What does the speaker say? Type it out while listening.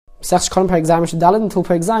The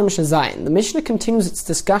Mishnah continues its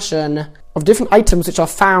discussion of different items which are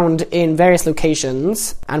found in various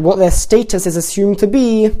locations and what their status is assumed to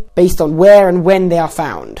be based on where and when they are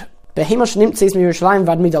found. An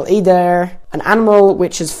animal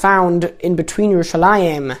which is found in between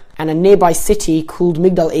Yerushalayim and a nearby city called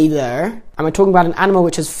Migdal Eder, and we're talking about an animal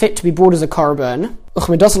which is fit to be brought as a korban,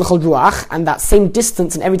 and that same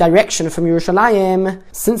distance in every direction from Yerushalayim.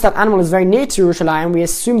 Since that animal is very near to Yerushalayim, we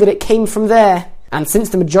assume that it came from there. And since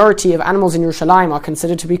the majority of animals in Yerushalayim are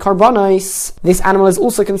considered to be karbanos, this animal is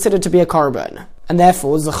also considered to be a korban. And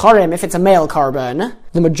therefore, Zacharim, if it's a male korban,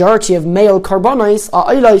 the majority of male karbanos are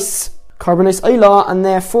oilos, karbanos oila, and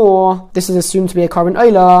therefore this is assumed to be a korban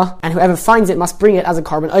oila, and whoever finds it must bring it as a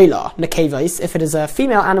korban oila. Nekevos, if it is a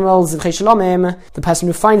female animal, zivchei shalomim, the person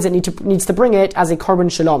who finds it needs to bring it as a korban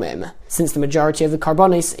shalomim, since the majority of the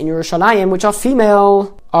karbanos in Yerushalayim, which are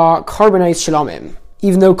female, are karbanos shalomim.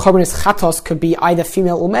 Even though korbanos chatos could be either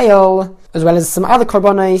female or male, as well as some other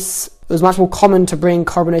korbanos, it was much more common to bring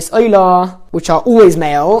korbanos oila, which are always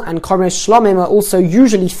male, and korbanos shlomim are also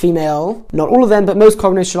usually female. Not all of them, but most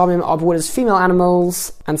korbanos shlomim are brought as female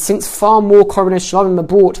animals, and since far more korbanos shlomim are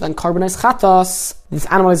brought than korbanos chatos, this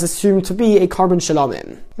animal is assumed to be a korban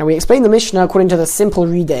shalomim. Now we explain the Mishnah according to the simple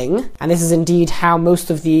reading, and this is indeed how most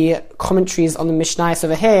of the commentaries on the Mishnayos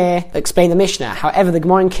over here explain the Mishnah. However, the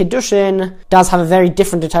Gemara in Kiddushin does have a very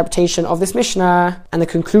different interpretation of this Mishnah, and the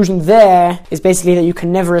conclusion there is basically that you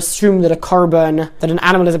can never assume that an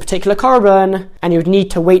animal is a particular korban, and you would need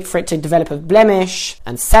to wait for it to develop a blemish,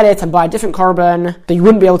 and sell it and buy a different korban, but you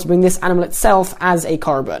wouldn't be able to bring this animal itself as a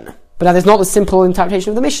korban. But that is not the simple interpretation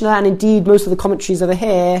of the Mishnah, and indeed most of the commentaries over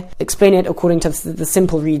here explain it according to the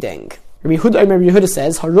simple reading. Rabbi Yehuda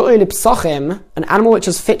says, an animal which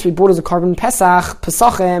is fit to be brought as a korban pesach,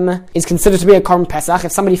 pesachim, is considered to be a korban pesach.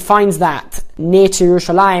 If somebody finds that near to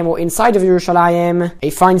Yerushalayim or inside of Yerushalayim,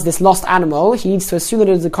 he finds this lost animal, he needs to assume that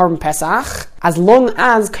it is a korban pesach, as long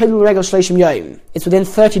as it's within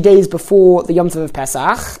 30 days before the Yom Tov of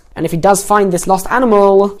Pesach. And if he does find this lost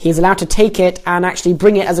animal, he is allowed to take it and actually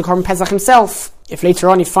bring it as a korban pesach himself. If later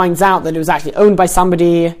on he finds out that it was actually owned by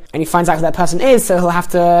somebody, and he finds out who that person is, so he'll have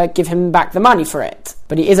to give him back the money for it.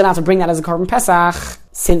 But he is allowed to bring that as a korban pesach,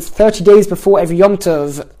 since 30 days before every Yom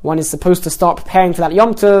Tov, one is supposed to start preparing for that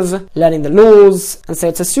Yom Tov, learning the laws, and so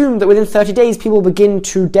it's assumed that within 30 days people begin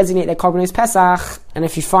to designate their korbanos pesach, and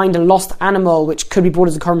if you find a lost animal which could be brought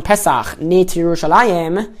as a korban pesach near to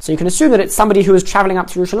Yerushalayim, so you can assume that it's somebody who was traveling up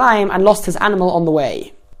to Yerushalayim and lost his animal on the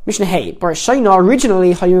way. Mishnah Hey, Barashayna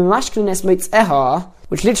originally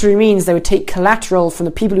which literally means they would take collateral from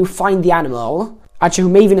the people who find the animal,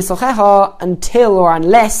 until or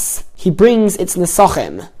unless he brings its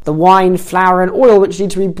nesachim, the wine, flour, and oil which need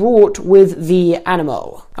to be brought with the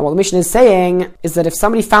animal. And what the Mishnah is saying is that if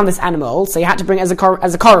somebody found this animal, so he had to bring it as a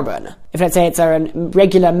korban. If let's say it's a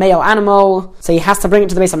regular male animal, so he has to bring it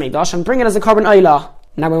to the Beis HaMikdash and bring it as a korban oila.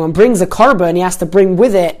 Now when one brings a korban, he has to bring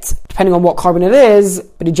with it, depending on what korban it is,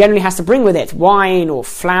 but he generally has to bring with it wine or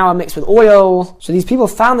flour mixed with oil. So these people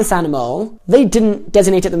found this animal, they didn't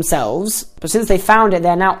designate it themselves, but since they found it,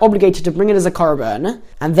 they're now obligated to bring it as a korban,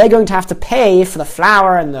 and they're going to have to pay for the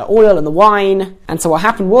flour and the oil and the wine. And so what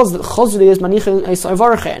happened was that chozli is manichin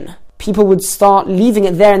eisavarchin. People would start leaving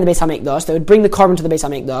it there in the Beis HaMikdash. They would bring the korban to the Beis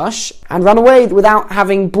HaMikdash and run away without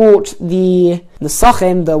having brought the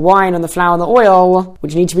sachim, the wine and the flour and the oil,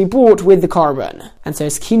 which need to be brought with the korban. And so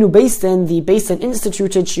Skinu Beistin, the Beistin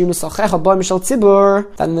instituted that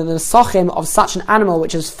the sachim of such an animal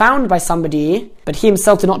which is found by somebody, but he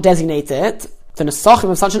himself did not designate it, the nesachim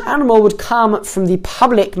of such an animal would come from the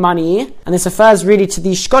public money, and this refers really to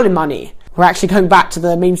the shkolim money. We're actually going back to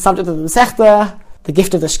the main subject of the Masechta, the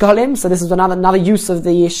gift of the shkolim. So this is another use of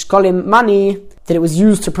the shkolim money, that it was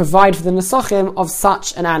used to provide for the nesachim of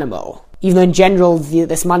such an animal. Even though in general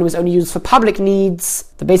this money was only used for public needs,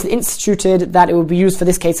 the Beis Din instituted that it would be used for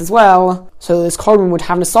this case as well, so this korban would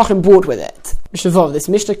have nesachim brought with it. This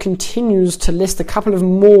Mishnah continues to list a couple of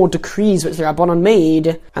more decrees which the Rabbanon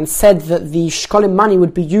made, and said that the shkolim money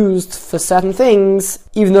would be used for certain things,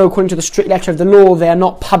 even though according to the strict letter of the law they are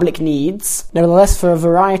not public needs. Nevertheless, for a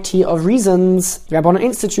variety of reasons, the Rabbanon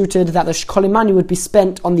instituted that the shkolim money would be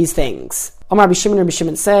spent on these things. Rabbi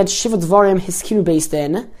Shimon said, Shiva Dvarim Hiskinu Beis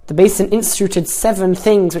Din. The Beis Din instituted 7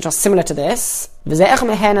 things which are similar to this. And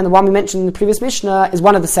the one we mentioned in the previous Mishnah is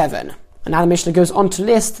one of the 7. And now the Mishnah goes on to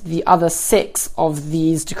list the other 6 of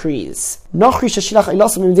these decrees. A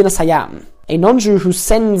non-Jew who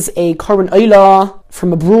sends a korban oila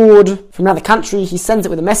from abroad, from another country, he sends it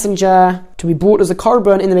with a messenger to be brought as a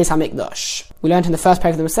korban in the Beis HaMikdash. we learned in the first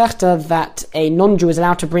paragraph of the Masechta that a non-Jew is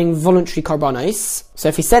allowed to bring voluntary karbanos. So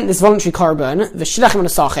if he sent this voluntary carbon, v'shilachim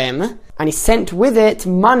nesachim, and he sent with it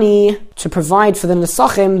money to provide for the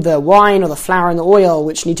nesachim, the wine or the flour and the oil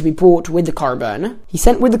which need to be bought with the carbon, he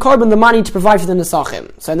sent with the carbon the money to provide for the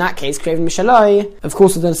nesachim. So in that case, kreven mishaloi, of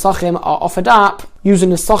course the nesachim are offered up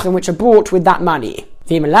using nesachim which are bought with that money.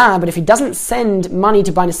 But if he doesn't send money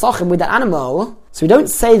to buy nesachim with that animal, so we don't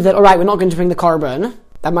say that, alright, we're not going to bring the carbon,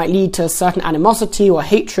 that might lead to a certain animosity or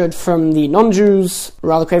hatred from the non-Jews.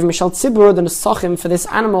 Rather, kreven mishal tzibur, the nesachim for this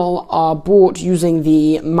animal are bought using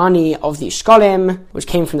the money of the shkolim, which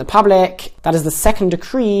came from the public. That is the second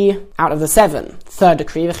decree out of the 7. Third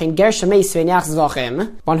decree, one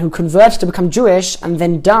who converted to become Jewish and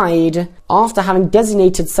then died after having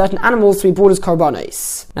designated certain animals to be brought as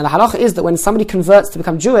karbanos. Now the halacha is that when somebody converts to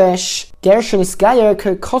become Jewish,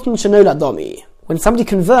 when somebody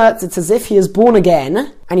converts, it's as if he is born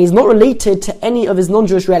again, and he's not related to any of his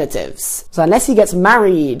non-Jewish relatives. So unless he gets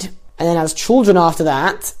married, and then has children after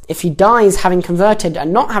that, if he dies having converted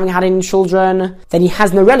and not having had any children, then he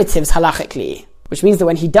has no relatives halachically. Which means that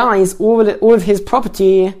when he dies, all of his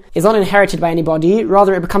property is not inherited by anybody,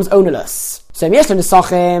 rather it becomes ownerless. So if he has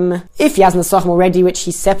nesachim already, which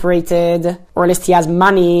he separated, or at least he has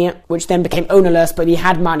money, which then became ownerless, but he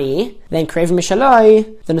had money, then kreven mishaloi,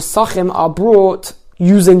 the nesachim are brought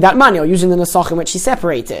using that money, or using the nesachim which he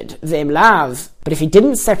separated, v'im lav. But if he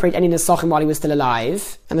didn't separate any nesachim while he was still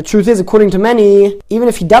alive, and the truth is, according to many, even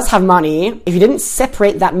if he does have money, if he didn't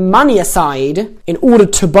separate that money aside in order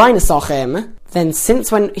to buy nesachim, then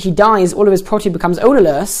since when he dies, all of his property becomes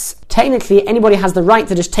ownerless, technically anybody has the right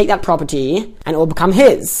to just take that property, and it will become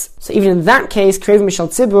his. So even in that case, kreven mishal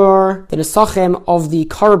tzibur, the nesachim of the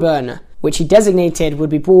carbon which he designated would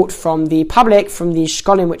be bought from the public, from the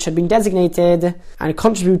shkolim which had been designated, and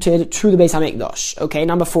contributed to the Beis HaMikdash. Okay,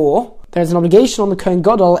 number 4. There is an obligation on the Kohen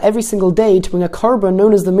Gadol every single day to bring a carbon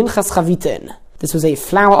known as the Minchas Chavitin. This was a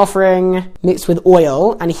flour offering mixed with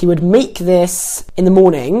oil, and he would make this in the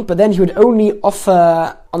morning, but then he would only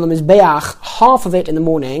offer on the Mizbeach half of it in the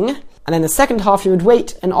morning, and then the second half he would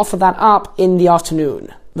wait and offer that up in the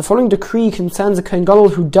afternoon. The following decree concerns a Kohen Gadol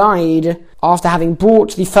who died after having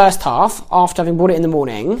bought the first half, after having bought it in the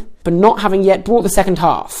morning, but not having yet bought the second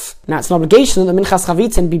half. Now it's an obligation that the Minchas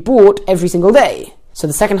Chavitin be bought every single day. So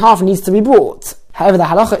the second half needs to be bought. However, the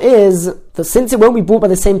halacha is that since it won't be bought by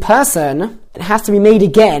the same person, it has to be made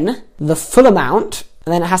again, the full amount,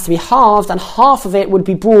 and then it has to be halved, and half of it would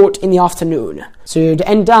be bought in the afternoon. So you'd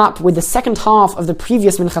end up with the second half of the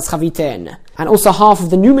previous Minchas Chavitin, and also half of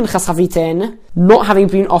the new Minchas Chavitin not having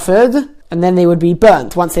been offered, and then they would be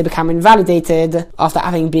burnt once they become invalidated after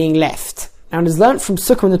having been left. Now it is learnt from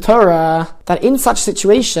Sukkah in the Torah that in such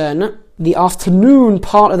situation, the afternoon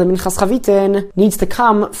part of the Minchas Chavitin needs to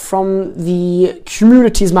come from the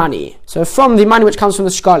community's money. So from the money which comes from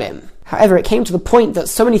the shkolim. However, it came to the point that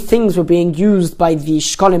so many things were being used by the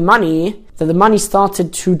shkolim money that the money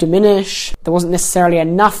started to diminish. There wasn't necessarily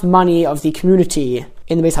enough money of the community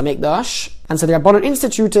in the Beis HaMikdash. And so the Rabbanon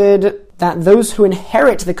instituted that those who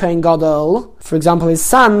inherit the Kohen Gadol, for example his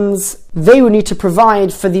sons, they would need to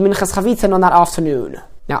provide for the Minchas Chavitin on that afternoon.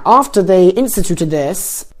 Now, after they instituted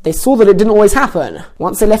this, they saw that it didn't always happen.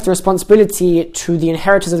 Once they left the responsibility to the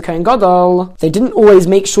inheritors of the Kohen Gadol, they didn't always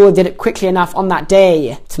make sure they did it quickly enough on that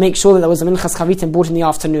day to make sure that there was a Minchas Chavitin bought in the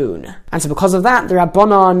afternoon. And so because of that, the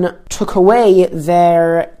Rabbanon took away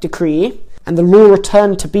their decree, and the law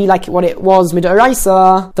returned to be like what it was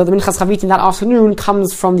midoraisa, that the Minchas Chavitin that afternoon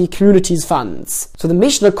comes from the community's funds. So the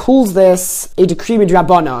Mishnah calls this a decree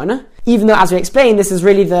midrabbanon, even though, as we explained, this is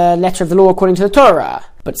really the letter of the law according to the Torah.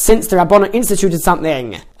 But since the Rabbanon instituted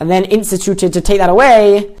something, and then instituted to take that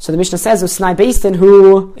away, so the Mishnah says of Sinai Beis Din,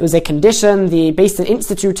 who, it was a condition, the Beis Din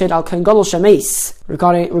instituted al Kohen Gadol shemeis,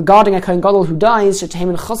 regarding a Kohen Gadol who dies, that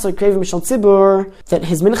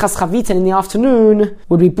his Minchas Chavitin in the afternoon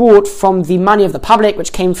would be bought from the money of the public,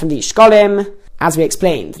 which came from the Shkolim, as we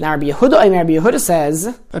explained. Now Rabbi Yehuda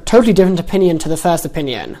says a totally different opinion to the first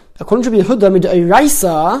opinion. According to Rabbi Yehuda,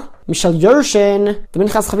 midoraisa, Mishal Yershin, the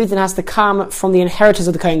Minchas Chavitin has to come from the inheritors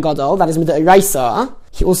of the Kohen Gadol, that is midoraisa.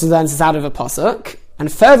 He also learns this out of a pasuk.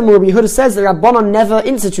 And furthermore, Rabbi Yehuda says that Rabbanon never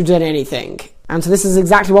instituted anything. And so this is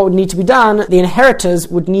exactly what would need to be done. The inheritors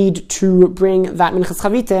would need to bring that Minchas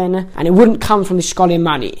Chavitin, and it wouldn't come from the Shkolim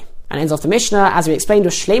money. And ends off the Mishnah, as we explained,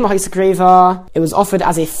 it was offered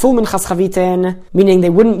as a full Minchas Chavitin, meaning they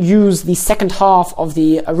wouldn't use the second half of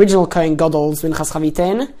the original Kohen Gadol's Minchas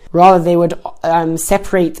Chavitin. Rather, they would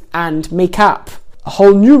separate and make up a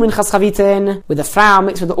whole new Minchas Chavitin with the flour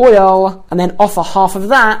mixed with the oil, and then offer half of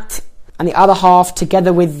that and the other half,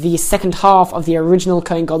 together with the second half of the original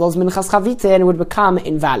Kohen Gadol's Minchas Chavitin, would become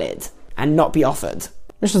invalid and not be offered.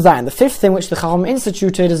 Mishnah Zayin, the fifth thing which the Chacham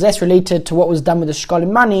instituted is less related to what was done with the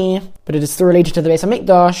shkolim money, but it is still related to the Beis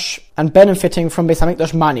HaMikdash and benefiting from Beis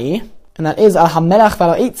HaMikdash money, and that is Al HaMelach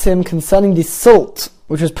V'Al HaEitzim, concerning the salt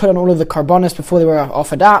which was put on all of the karbonos before they were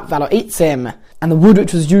offered up, V'Al HaEitzim, and the wood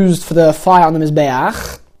which was used for the fire on the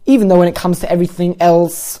Mizbeach. Even though when it comes to everything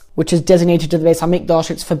else which is designated to the Beis HaMikdash,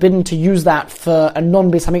 it's forbidden to use that for a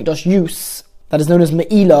non-Beis HaMikdash use, that is known as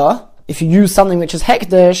Me'ilah, if you use something which is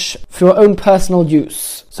hekdesh for your own personal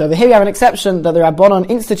use. So over here we have an exception that the Rabbanon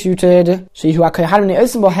instituted,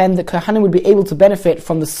 that Kohanim would be able to benefit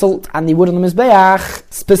from the salt and the wood on the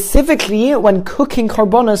Mizbeach, specifically when cooking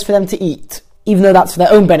karbonos for them to eat. Even though that's for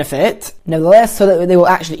their own benefit, nevertheless, so that they will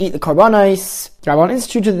actually eat the karbonos, the Rabbanon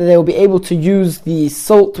instituted that they will be able to use the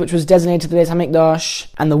salt which was designated to the Beis HaMikdash,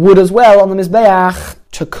 and the wood as well on the Mizbeach,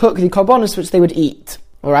 to cook the karbonos which they would eat.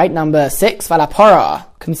 Alright, number 6, Valapara,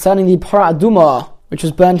 concerning the Para Aduma, which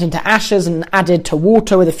was burnt into ashes and added to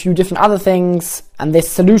water with a few different other things, and this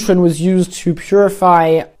solution was used to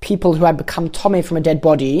purify people who had become tomei from a dead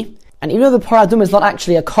body. And even though the Para Aduma is not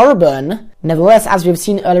actually a korban, nevertheless, as we have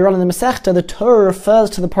seen earlier on in the Masechta, the Torah refers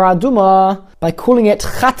to the Para Aduma by calling it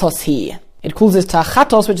Chatos. It calls it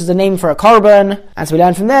Chatos, which is a name for a korban, and so we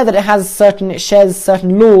learn from there that it shares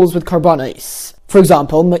certain laws with karbonos. For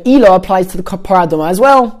example, Me'ilah applies to the Para Aduma as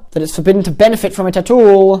well, that it's forbidden to benefit from it at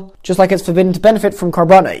all, just like it's forbidden to benefit from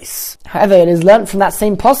karbonos. However, it is learnt from that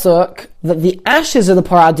same pasuk that the ashes of the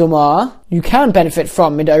Para Aduma you can benefit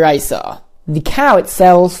from midoraisa. The cow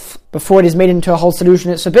itself, before it is made into a whole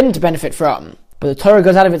solution, it's forbidden to benefit from. But the Torah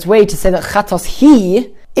goes out of its way to say that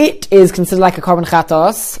chatos it is considered like a korban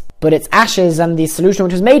chatos, but its ashes and the solution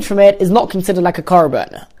which is made from it is not considered like a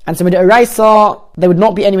korban. And so midoraisa, there would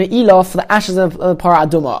not be any me'ilah for the ashes of Para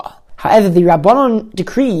Aduma. However, the Rabbanon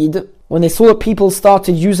decreed, when they saw that people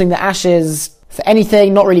started using the ashes for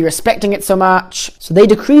anything, not really respecting it so much, so they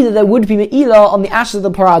decreed that there would be me'ilah on the ashes of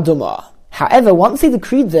the Para Aduma. However, once they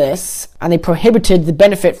decreed this, and they prohibited the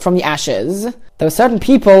benefit from the ashes, there were certain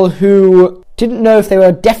people who didn't know if they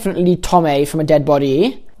were definitely tomei from a dead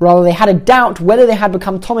body, rather they had a doubt whether they had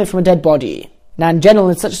become tomei from a dead body. Now in general,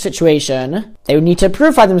 in such a situation, they would need to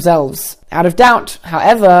purify themselves, out of doubt.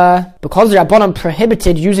 However, because the Rabbanon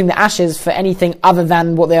prohibited using the ashes for anything other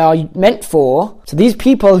than what they are meant for, so these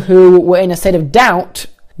people who were in a state of doubt,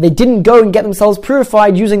 they didn't go and get themselves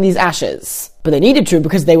purified using these ashes. But they needed to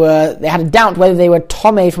because they had a doubt whether they were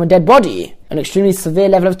tomei from a dead body, an extremely severe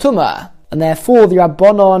level of tumah. And therefore the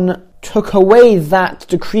Rabbanon took away that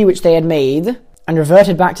decree which they had made, and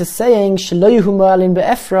reverted back to saying, Shelo yuhu me'alin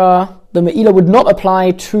be'efra, the me'ilah would not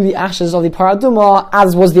apply to the ashes of the Para Aduma,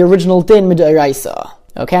 as was the original din midoraisa.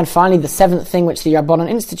 Okay, and finally the seventh thing which the Rabbanon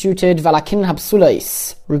instituted, Valakin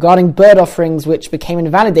habsulais, regarding bird offerings which became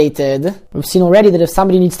invalidated. We've seen already that if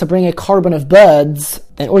somebody needs to bring a korban of birds,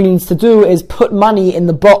 then all he needs to do is put money in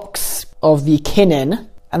the box of the kinin,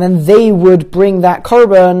 and then they would bring that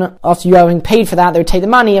korban. After you having paid for that, they would take the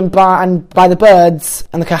money and buy the birds,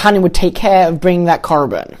 and the kohanim would take care of bringing that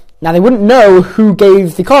korban. Now they wouldn't know who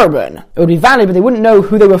gave the korban. It would be valid, but they wouldn't know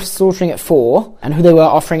who they were slaughtering it for, and who they were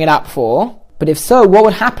offering it up for. But if so, what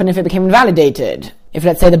would happen if it became invalidated? If,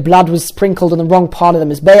 let's say, the blood was sprinkled on the wrong part of the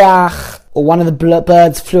Mizbeach, or one of the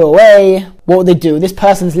birds flew away, what would they do? This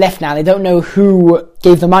person's left now. They don't know who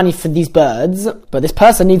gave the money for these birds, but this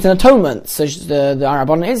person needs an atonement. So the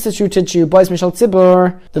Rabbanon instituted to boys Mishal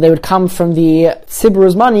Tzibur that they would come from the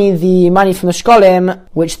Tzibur's money, the money from the Shkolim,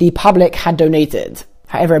 which the public had donated.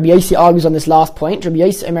 However, Rabbi Yossi argues on this last point. Rabbi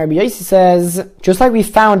Yossi says, just like we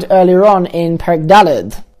found earlier on in Perek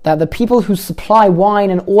Daled, that the people who supply wine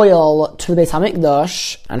and oil to the Beis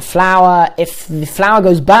HaMikdash and flour, if the flour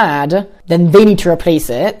goes bad, then they need to replace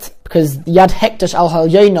it, because Yad Hekdesh al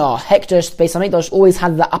Halyona, Hekdesh, Beis HaMikdash always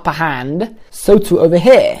had the upper hand, so too over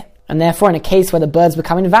here. And therefore, in a case where the birds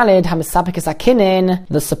become invalid, Hamisapik is Akinin,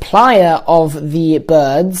 the supplier of the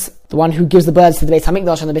birds, the one who gives the birds to the Beis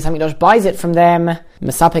HaMikdash and the Beis HaMikdash buys it from them,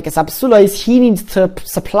 Misapik es Absulais, he needs to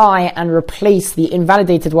supply and replace the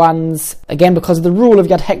invalidated ones, again because of the rule of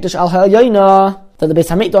Yad Hekdesh al Halyona, that the Beis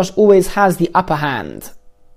HaMikdash always has the upper hand.